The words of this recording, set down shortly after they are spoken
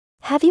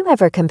Have you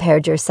ever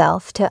compared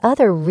yourself to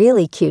other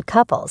really cute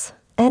couples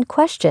and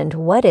questioned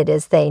what it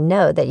is they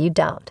know that you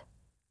don't?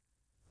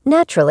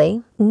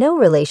 Naturally, no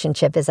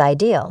relationship is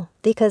ideal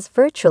because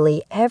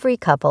virtually every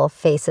couple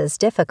faces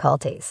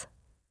difficulties.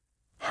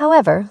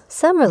 However,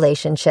 some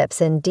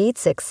relationships indeed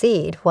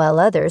succeed while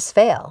others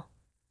fail.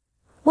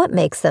 What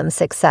makes them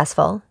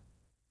successful?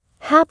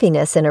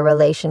 Happiness in a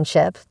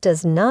relationship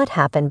does not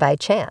happen by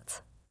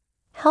chance.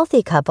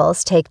 Healthy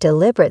couples take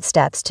deliberate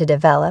steps to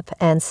develop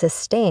and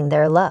sustain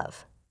their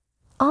love.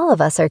 All of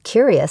us are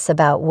curious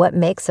about what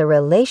makes a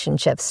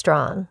relationship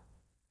strong.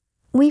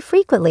 We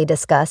frequently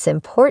discuss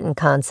important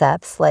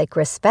concepts like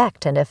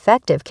respect and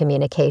effective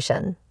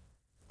communication.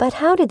 But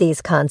how do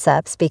these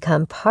concepts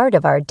become part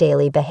of our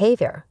daily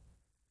behavior?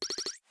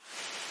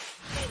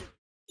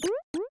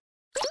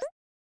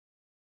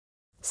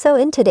 So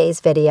in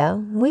today's video,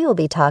 we will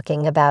be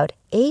talking about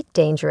 8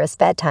 dangerous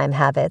bedtime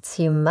habits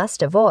you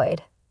must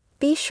avoid.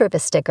 Be sure to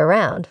stick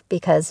around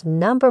because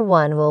number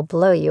 1 will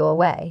blow you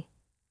away.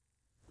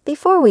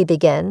 Before we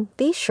begin,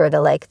 be sure to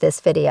like this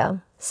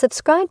video,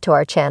 subscribe to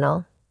our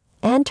channel,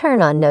 and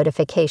turn on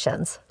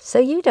notifications so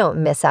you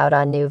don't miss out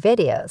on new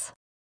videos.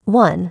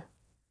 1.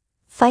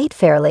 Fight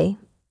fairly.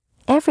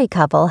 Every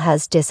couple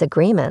has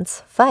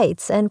disagreements,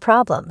 fights, and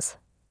problems.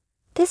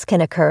 This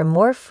can occur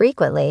more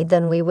frequently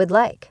than we would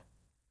like.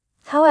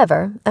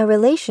 However, a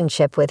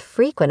relationship with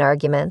frequent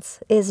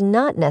arguments is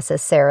not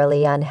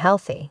necessarily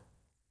unhealthy.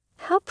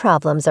 How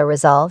problems are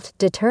resolved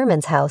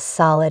determines how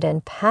solid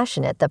and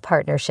passionate the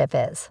partnership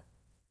is.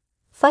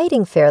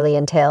 Fighting fairly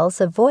entails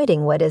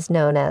avoiding what is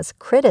known as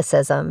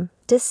criticism,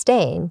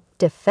 disdain,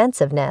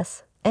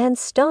 defensiveness, and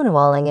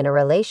stonewalling in a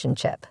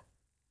relationship.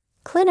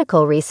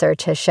 Clinical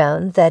research has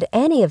shown that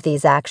any of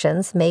these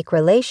actions make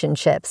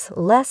relationships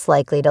less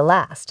likely to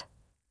last.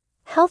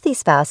 Healthy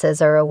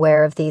spouses are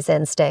aware of these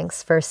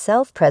instincts for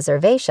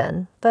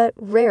self-preservation, but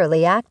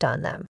rarely act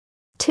on them.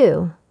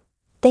 2.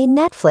 They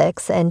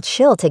Netflix and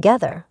chill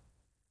together.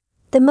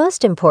 The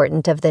most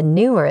important of the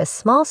numerous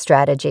small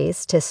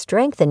strategies to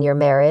strengthen your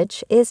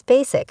marriage is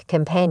basic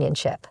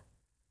companionship.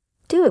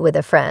 Do it with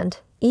a friend,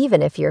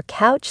 even if you're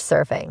couch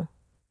surfing.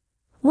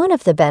 One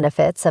of the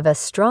benefits of a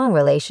strong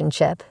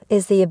relationship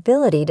is the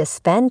ability to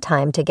spend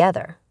time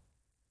together.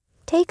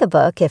 Take a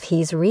book if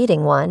he's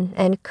reading one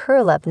and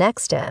curl up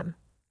next to him.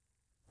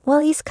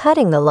 While he's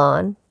cutting the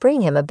lawn, bring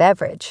him a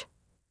beverage.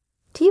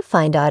 Do you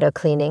find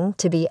auto-cleaning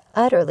to be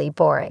utterly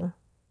boring?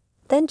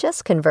 Then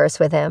just converse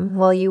with him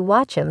while you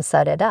watch him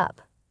set it up.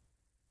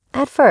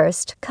 At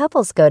first,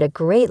 couples go to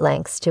great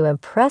lengths to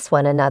impress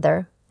one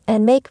another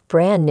and make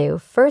brand new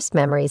first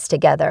memories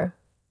together.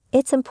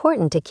 It's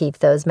important to keep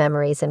those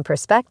memories in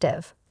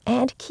perspective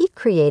and keep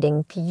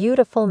creating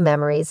beautiful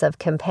memories of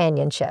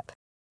companionship.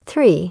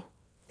 3.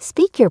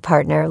 Speak your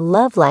partner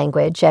love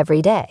language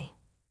every day.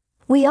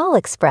 We all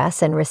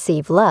express and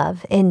receive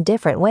love in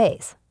different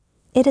ways.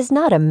 It is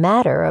not a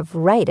matter of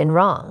right and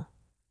wrong.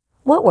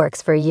 What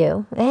works for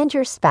you and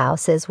your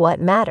spouse is what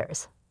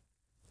matters.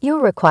 Your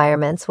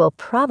requirements will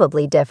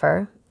probably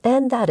differ,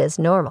 and that is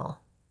normal.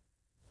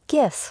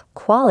 Gifts,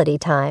 quality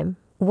time,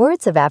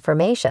 words of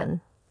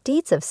affirmation,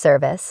 deeds of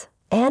service,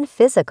 and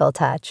physical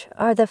touch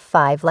are the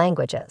 5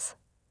 languages.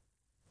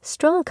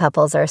 Strong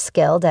couples are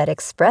skilled at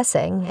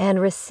expressing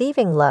and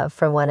receiving love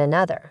from one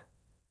another.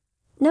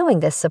 Knowing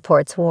this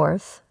supports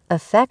warmth,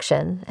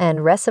 affection,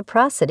 and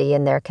reciprocity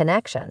in their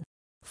connection.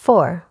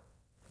 4.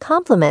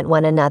 Compliment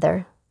one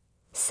another.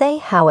 Say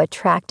how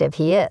attractive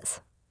he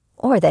is,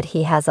 or that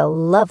he has a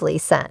lovely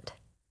scent.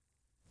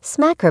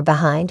 Smack her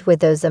behind with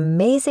those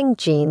amazing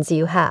genes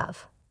you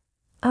have.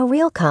 A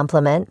real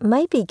compliment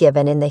might be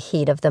given in the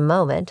heat of the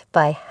moment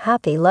by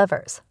happy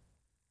lovers.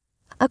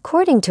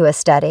 According to a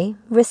study,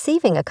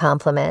 receiving a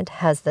compliment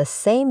has the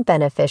same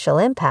beneficial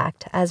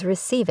impact as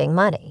receiving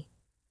money.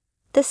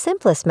 The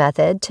simplest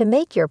method to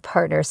make your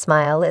partner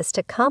smile is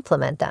to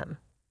compliment them.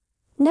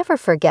 Never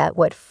forget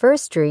what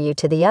first drew you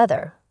to the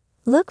other.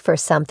 Look for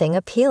something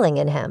appealing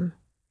in him.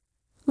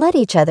 Let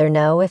each other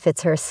know if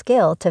it's her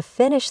skill to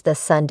finish the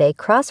Sunday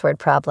crossword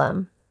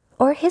problem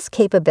or his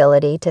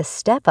capability to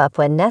step up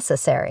when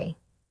necessary.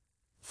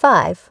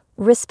 5.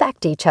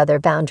 Respect each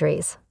other's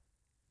boundaries.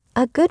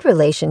 A good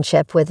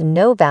relationship with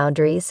no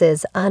boundaries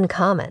is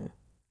uncommon.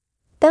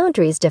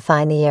 Boundaries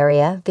define the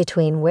area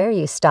between where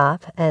you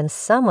stop and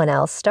someone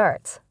else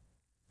starts.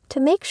 To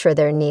make sure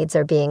their needs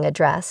are being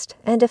addressed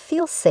and to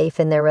feel safe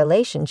in their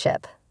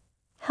relationship,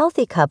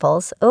 healthy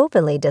couples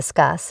openly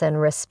discuss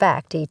and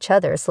respect each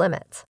other's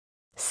limits.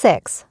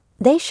 6.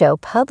 They show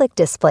public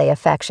display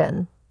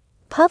affection.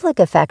 Public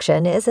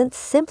affection isn't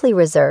simply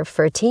reserved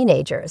for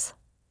teenagers.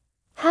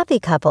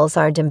 Happy couples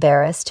aren't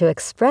embarrassed to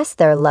express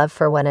their love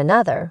for one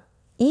another,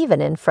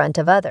 even in front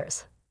of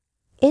others.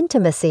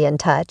 Intimacy and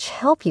touch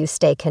help you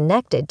stay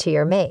connected to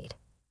your mate.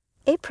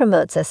 It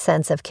promotes a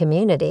sense of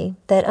community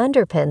that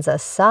underpins a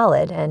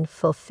solid and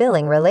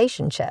fulfilling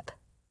relationship.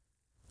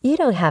 You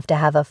don't have to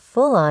have a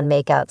full-on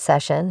makeout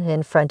session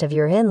in front of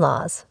your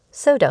in-laws,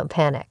 so don't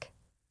panic.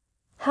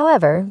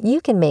 However,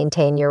 you can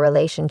maintain your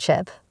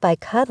relationship by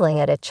cuddling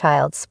at a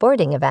child's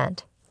sporting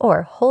event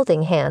or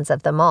holding hands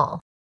at the mall.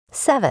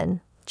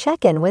 7.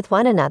 Check in with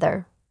one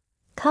another.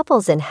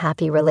 Couples in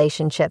happy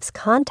relationships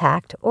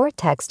contact or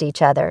text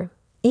each other,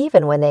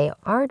 even when they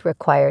aren't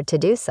required to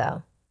do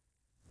so.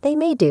 They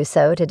may do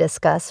so to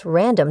discuss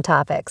random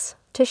topics,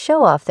 to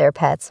show off their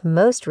pet's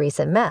most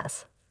recent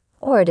mess,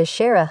 or to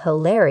share a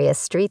hilarious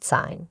street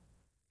sign.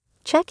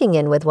 Checking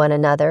in with one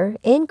another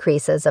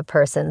increases a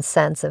person's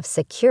sense of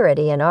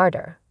security and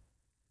ardor.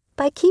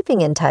 By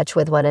keeping in touch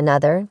with one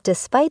another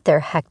despite their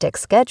hectic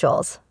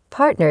schedules,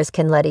 partners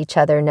can let each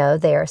other know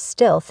they are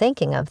still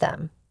thinking of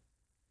them.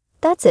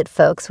 That's it,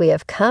 folks. We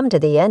have come to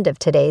the end of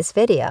today's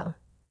video.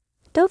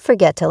 Don't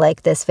forget to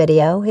like this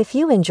video if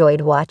you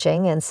enjoyed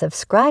watching and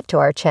subscribe to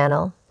our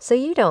channel so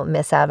you don't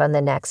miss out on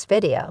the next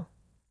video.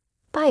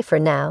 Bye for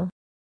now.